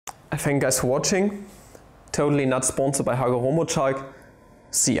Thank you guys for watching. Totally not sponsored by Hager.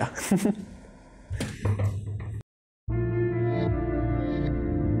 See ya.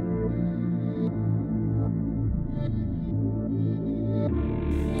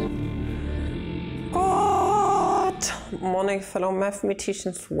 Good morning, fellow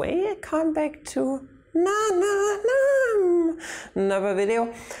mathematicians. Welcome back to another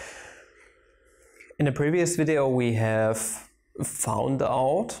video. In the previous video we have found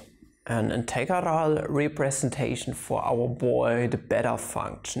out an integral representation for our boy, the beta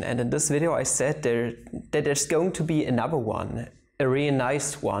function. And in this video I said that there's going to be another one, a really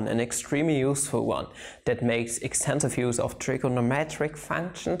nice one, an extremely useful one that makes extensive use of trigonometric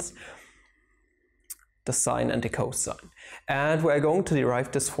functions, the sine and the cosine. And we're going to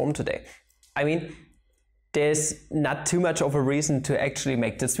derive this form today. I mean, there's not too much of a reason to actually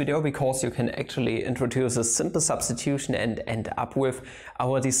make this video, because you can actually introduce a simple substitution and end up with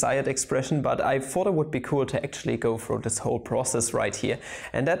our desired expression, but I thought it would be cool to actually go through this whole process right here,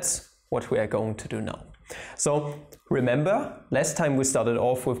 and that's what we are going to do now. So remember, last time we started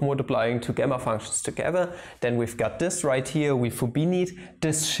off with multiplying two gamma functions together, then we've got this right here, we forbinied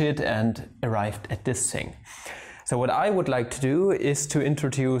this shit and arrived at this thing. So what I would like to do is to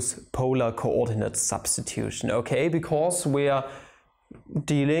introduce polar coordinate substitution, okay? Because we are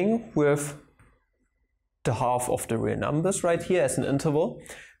dealing with the half of the real numbers right here as an interval.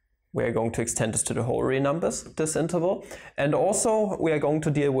 We are going to extend this to the whole real numbers, this interval. And also we are going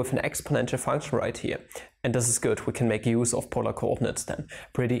to deal with an exponential function right here. And this is good, we can make use of polar coordinates then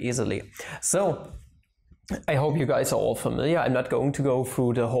pretty easily. So I hope you guys are all familiar. I'm not going to go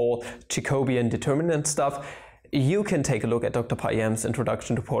through the whole Jacobian determinant stuff. You can take a look at Dr. Payam's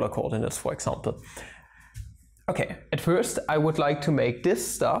introduction to polar coordinates, for example. Okay, at first I would like to make this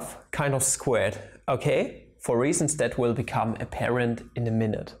stuff kind of squared, okay? For reasons that will become apparent in a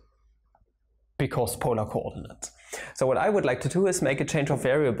minute. Because polar coordinates. So what I would like to do is make a change of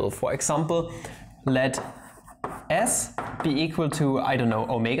variable. For example, let s be equal to, I don't know,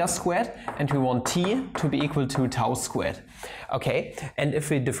 omega squared, and we want t to be equal to tau squared. Okay, and if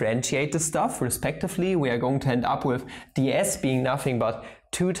we differentiate the stuff respectively, we are going to end up with ds being nothing but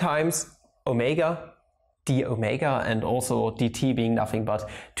 2 times omega d omega, and also dt being nothing but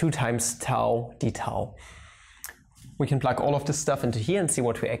 2 times tau d tau. We can plug all of this stuff into here and see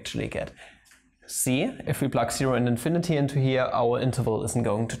what we actually get. See, if we plug 0 and infinity into here, our interval isn't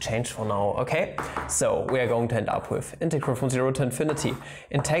going to change for now, okay? So we are going to end up with integral from 0 to infinity,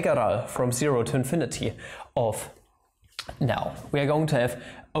 integral from 0 to infinity of, now we are going to have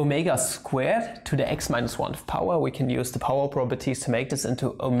omega squared to the x minus 1th power. We can use the power properties to make this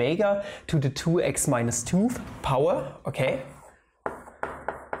into omega to the 2x minus 2th power, okay?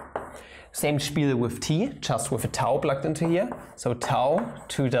 Same spiel with t, just with a tau plugged into here. So tau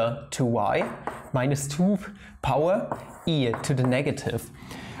to the 2y minus 2 power e to the negative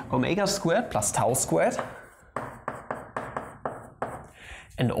omega squared plus tau squared.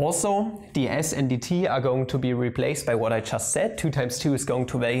 And also ds and dt are going to be replaced by what I just said. 2 times 2 is going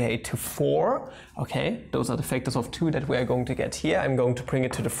to vary to 4. Okay, those are the factors of 2 that we are going to get here. I'm going to bring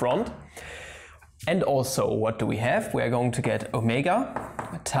it to the front. And also, what do we have? We are going to get omega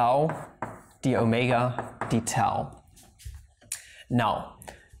tau d omega d tau. Now,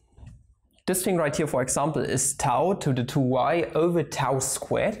 this thing right here, for example, is tau to the 2y over tau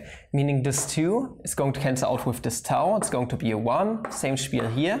squared, meaning this 2 is going to cancel out with this tau. It's going to be a 1, same spiel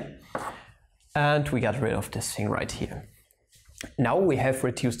here. And we got rid of this thing right here. Now we have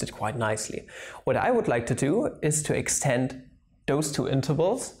reduced it quite nicely. What I would like to do is to extend those two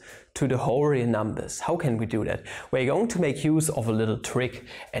intervals to the whole real numbers. How can we do that? We're going to make use of a little trick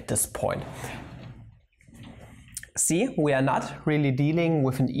at this point. See, we are not really dealing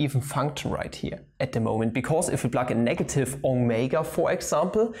with an even function right here at the moment, because if we plug a negative omega, for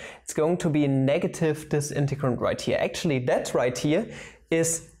example, it's going to be a negative this integrand right here. Actually, that right here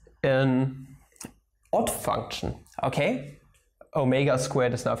is an odd function, okay? Omega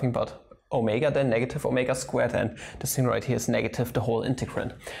squared is nothing but omega, then negative omega squared, and this thing right here is negative the whole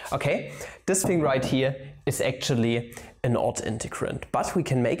integrand. Okay, this thing right here is actually an odd integrand, but we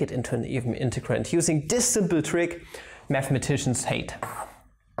can make it into an even integrand using this simple trick mathematicians hate.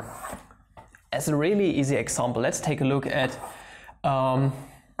 As a really easy example, let's take a look at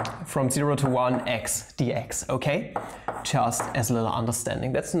from 0 to 1 x dx, okay? Just as a little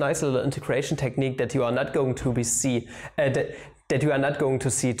understanding. That's a nice little integration technique that you are not going to that you are not going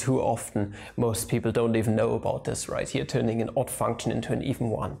to see too often. Most people don't even know about this right here, turning an odd function into an even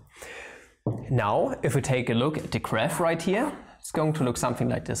one. Now, if we take a look at the graph right here, it's going to look something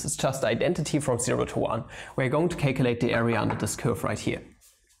like this. It's just the identity from 0 to 1. We're going to calculate the area under this curve right here.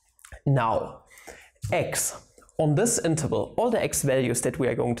 Now, x. On this interval, all the x values that we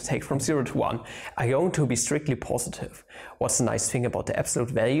are going to take from 0 to 1 are going to be strictly positive. What's the nice thing about the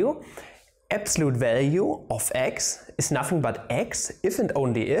absolute value? Absolute value of x is nothing but x if and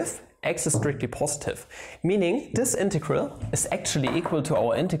only if x is strictly positive. Meaning this integral is actually equal to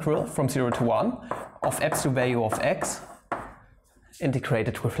our integral from 0 to 1 of absolute value of x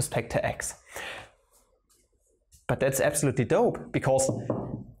integrated with respect to x. But that's absolutely dope, because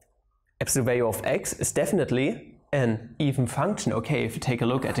absolute value of x is definitely an even function. Okay, if you take a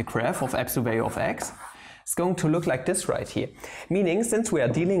look at the graph of absolute value of x, it's going to look like this right here. Meaning, since we are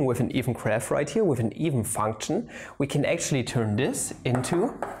dealing with an even graph right here, with an even function, we can actually turn this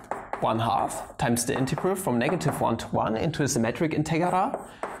into 1/2 times the integral from -1 to 1 into a symmetric integral,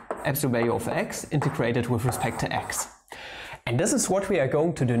 absolute value of x integrated with respect to x. And this is what we are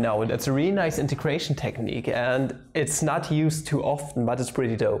going to do now. That's a really nice integration technique, and it's not used too often, but it's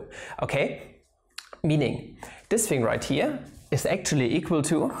pretty dope. Okay? Meaning, this thing right here is actually equal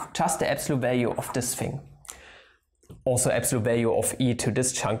to just the absolute value of this thing. Also absolute value of e to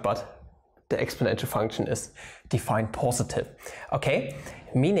this chunk, but the exponential function is defined positive. Okay?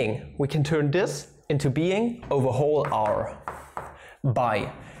 Meaning, we can turn this into being over whole r by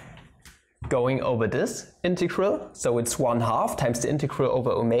going over this integral, so it's 1/2 times the integral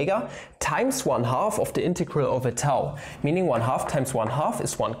over omega times 1/2 of the integral over tau, meaning 1/2 times 1/2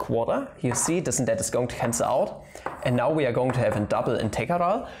 is 1/4. You see, this and that is going to cancel out, and now we are going to have a double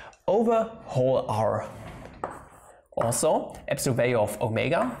integral over whole r. Also, absolute value of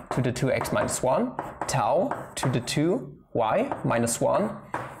omega to the 2x minus 1, tau to the 2y minus 1,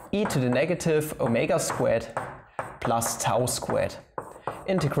 e to the negative omega squared plus tau squared.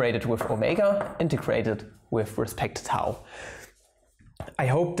 Integrated with omega, integrated with respect to tau. I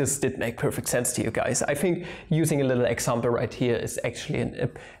hope this did make perfect sense to you guys. I think using a little example right here is actually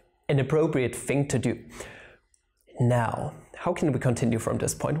an appropriate thing to do. Now, how can we continue from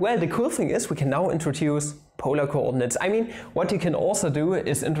this point? Well, the cool thing is we can now introduce polar coordinates. I mean, what you can also do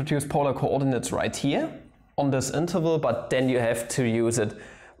is introduce polar coordinates right here on this interval, but then you have to use it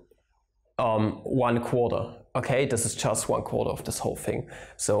 1/4. Okay, this is just 1/4 of this whole thing.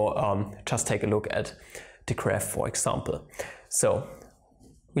 So just take a look at the graph, for example. So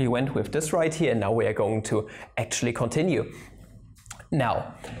we went with this right here, and now we are going to actually continue.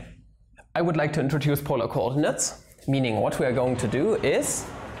 Now, I would like to introduce polar coordinates, meaning what we are going to do is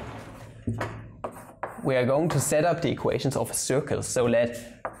we are going to set up the equations of a circle. So let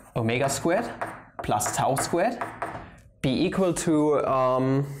omega squared plus tau squared be equal to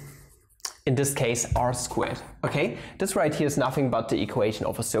in this case r squared. Okay, this right here is nothing but the equation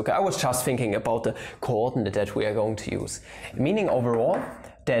of a circle. I was just thinking about the coordinate that we are going to use, meaning overall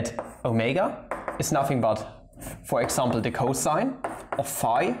that omega is nothing but, for example, the cosine of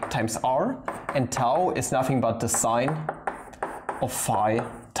phi times r, and tau is nothing but the sine of phi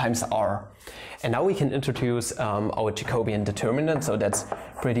times r. And now we can introduce our Jacobian determinant, so that's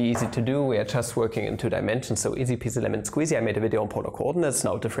pretty easy to do. We are just working in 2 dimensions, so easy peasy lemon squeezy. I made a video on polar coordinates.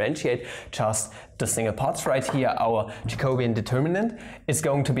 Now differentiate just the single parts right here. Our Jacobian determinant is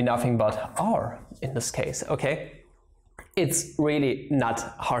going to be nothing but r in this case, okay? It's really not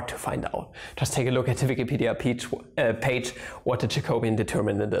hard to find out. Just take a look at the Wikipedia page what the Jacobian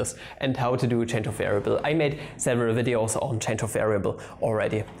determinant is and how to do a change of variable. I made several videos on change of variable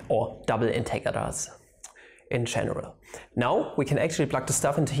already, or double integrals in general. Now we can actually plug the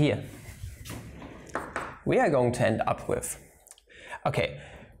stuff into here. We are going to end up with, okay,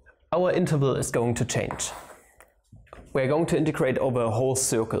 our interval is going to change. We are going to integrate over a whole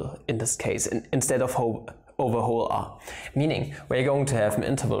circle in this case, instead of over whole r. Meaning, we're going to have an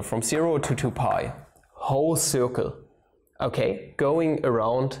interval from 0 to 2 pi, whole circle, okay, going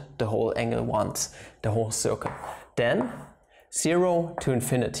around the whole angle once, the whole circle. Then 0 to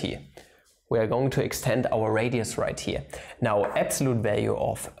infinity. We are going to extend our radius right here. Now, absolute value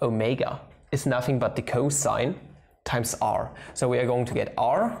of omega is nothing but the cosine times r. So we are going to get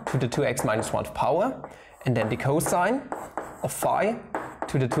r to the 2x minus 1 power, and then the cosine of phi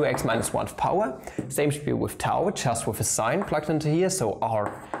to the 2x minus 1 power. Same should be with tau, just with a sine plugged into here, so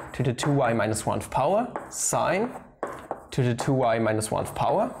r to the 2y minus 1 power, sine to the 2y minus 1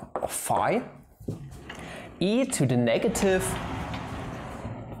 power of phi, e to the negative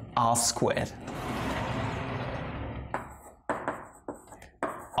r squared.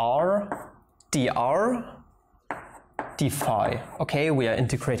 R dr d phi. Okay, we are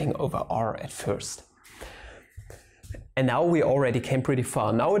integrating over r at first. And now we already came pretty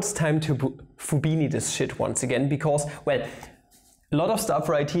far. Now it's time to Fubini this shit once again, because, well, a lot of stuff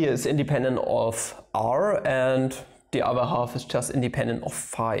right here is independent of r, and the other half is just independent of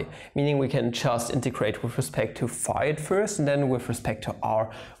phi, meaning we can just integrate with respect to phi at first and then with respect to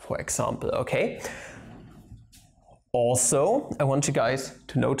r, for example, okay? Also, I want you guys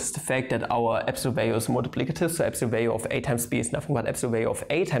to notice the fact that our absolute value is multiplicative, so absolute value of a times b is nothing but absolute value of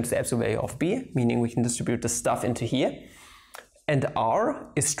a times the absolute value of b, meaning we can distribute the stuff into here. And r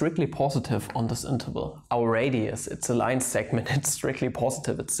is strictly positive on this interval. Our radius, it's a line segment, it's strictly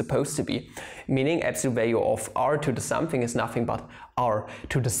positive, it's supposed to be. Meaning absolute value of r to the something is nothing but r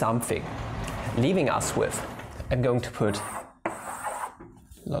to the something. Leaving us with, I'm going to put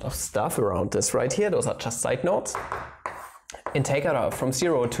a lot of stuff around this right here, those are just side notes. Integral from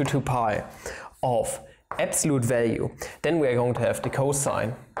 0 to 2 pi of absolute value. Then we are going to have the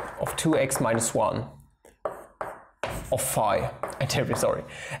cosine of 2x minus 1 of phi, I'm terribly sorry.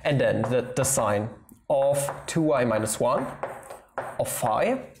 And then the sine of 2y minus 1 of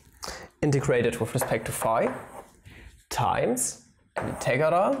phi, integrated with respect to phi, times an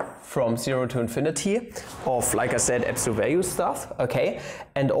integral from 0 to infinity of, like I said, absolute value stuff, okay?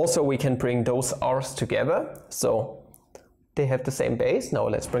 And also we can bring those r's together, so they have the same base. Now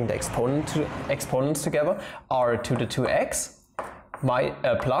let's bring the exponents together. R to the 2x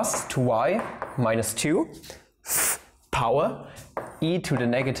plus 2y minus 2 power e to the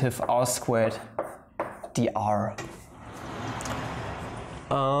negative r squared dr.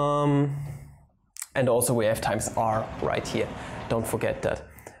 And also we have times r right here. Don't forget that.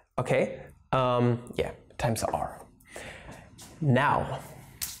 Okay? Yeah, times r. Now,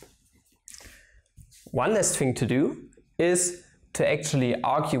 one last thing to do is to actually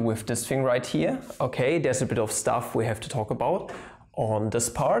argue with this thing right here. Okay, there's a bit of stuff we have to talk about on this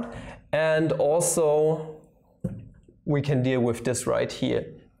part. And also, we can deal with this right here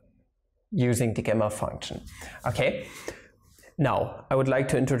using the gamma function. Okay? Now, I would like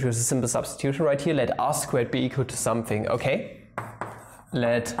to introduce a simple substitution right here. Let r squared be equal to something, okay?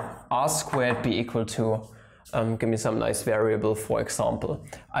 Let r squared be equal to, give me some nice variable, for example,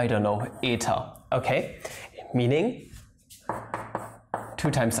 I don't know, eta, okay? Meaning,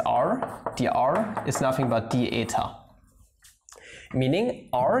 2 times r dr is nothing but d eta. Meaning,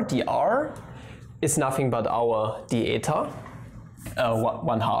 r dr is nothing but our d eta,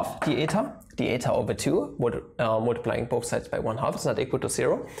 1/2 d eta. D eta over 2, multiplying both sides by 1/2 is not equal to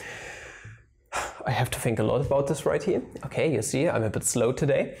 0. I have to think a lot about this right here. Okay, you see, I'm a bit slow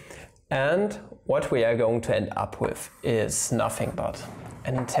today. And what we are going to end up with is nothing but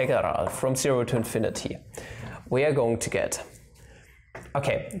an integral from 0 to infinity. We are going to get,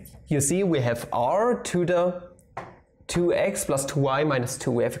 okay, you see we have r to the 2x plus 2y minus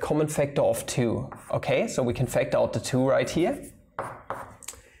 2. We have a common factor of 2. Okay, so we can factor out the 2 right here.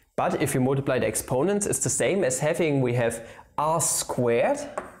 But if you multiply the exponents, it's the same as having, we have r squared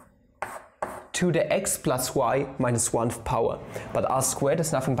to the x plus y minus 1 power. But r squared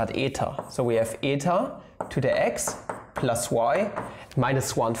is nothing but eta. So we have eta to the x plus y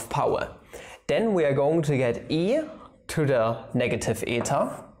minus 1 power. Then we are going to get e to the negative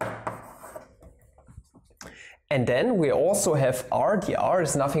eta. And then we also have r dr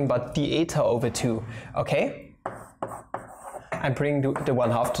is nothing but d eta over 2. Okay? I'm bringing the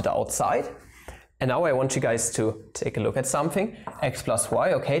 1/2 to the outside. And now I want you guys to take a look at something. X plus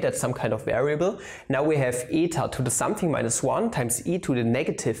y, okay, that's some kind of variable. Now we have eta to the something minus 1 times e to the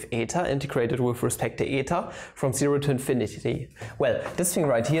negative eta integrated with respect to eta from 0 to infinity. Well, this thing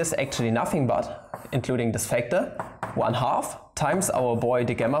right here is actually nothing but, including this factor, 1/2 times our boy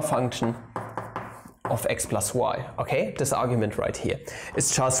the gamma function of x plus y. Okay, this argument right here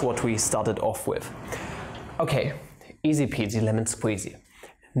is just what we started off with. Okay. Easy peasy lemon squeezy.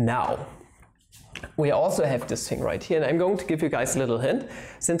 Now, we also have this thing right here, and I'm going to give you guys a little hint.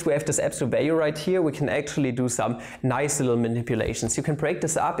 Since we have this absolute value right here, we can actually do some nice little manipulations. You can break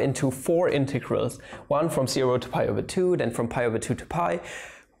this up into 4 integrals. One from 0 to pi over 2, then from pi over 2 to pi,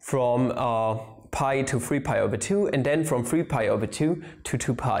 from pi to 3 pi over 2, and then from 3 pi over 2 to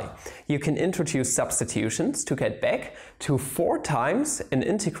 2 pi. You can introduce substitutions to get back to 4 times an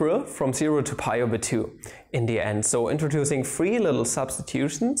integral from 0 to pi over 2 in the end. So introducing 3 little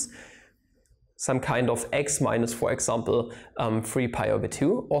substitutions, some kind of x minus, for example, 3 pi over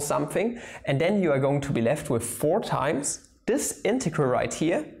 2 or something, and then you are going to be left with 4 times this integral right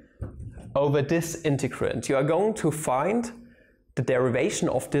here over this integrand. You are going to find the derivation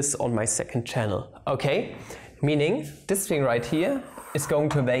of this on my second channel, okay? Meaning, this thing right here is going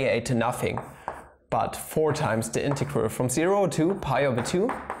to evaluate to nothing but 4 times the integral from 0 to pi over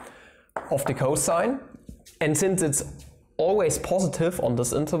 2 of the cosine. And since it's always positive on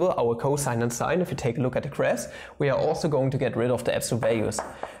this interval, our cosine and sine, if you take a look at the graphs, we are also going to get rid of the absolute values.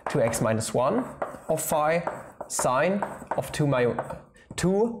 2x minus 1 of phi sine of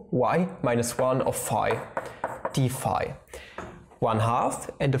 2y minus 1 of phi d phi. 1/2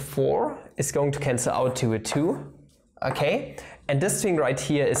 and the 4 is going to cancel out to a 2, okay? And this thing right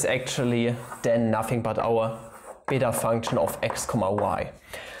here is actually then nothing but our beta function of x comma y.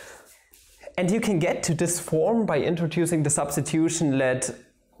 And you can get to this form by introducing the substitution, let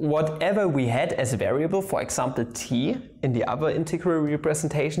whatever we had as a variable, for example t, in the other integral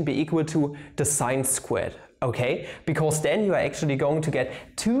representation be equal to the sine squared, okay? Because then you are actually going to get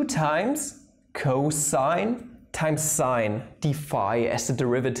 2 times cosine times sine d phi as the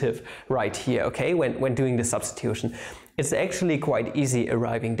derivative right here, okay, when doing the substitution. It's actually quite easy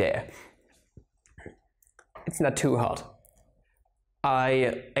arriving there. It's not too hard.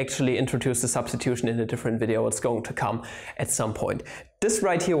 I actually introduced the substitution in a different video. It's going to come at some point. This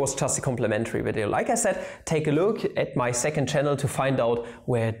right here was just a complimentary video. Like I said, take a look at my second channel to find out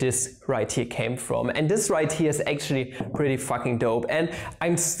where this right here came from. And this right here is actually pretty fucking dope. And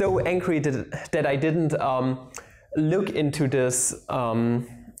I'm so angry that I didn't look into this,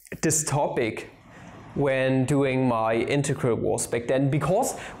 this topic when doing my integral wars back then,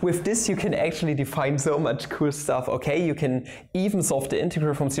 because with this you can actually define so much cool stuff, okay? You can even solve the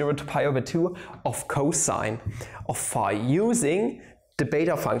integral from 0 to pi over 2 of cosine of phi using the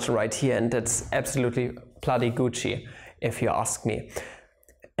beta function right here, and that's absolutely bloody Gucci if you ask me.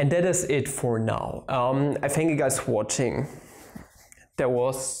 And that is it for now. I thank you guys for watching. There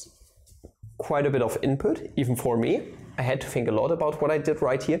was quite a bit of input, even for me. I had to think a lot about what I did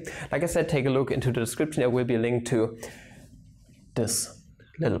right here. Like I said, take a look into the description. There will be a link to this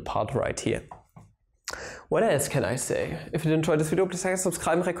little part right here. What else can I say? If you enjoyed this video, please like,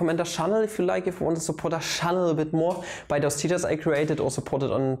 subscribe, and recommend the channel if you like. If you want to support the channel a bit more, buy those t-shirts I created or support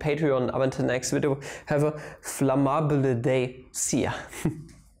it on Patreon. Up until the next video, have a flammable day. See ya.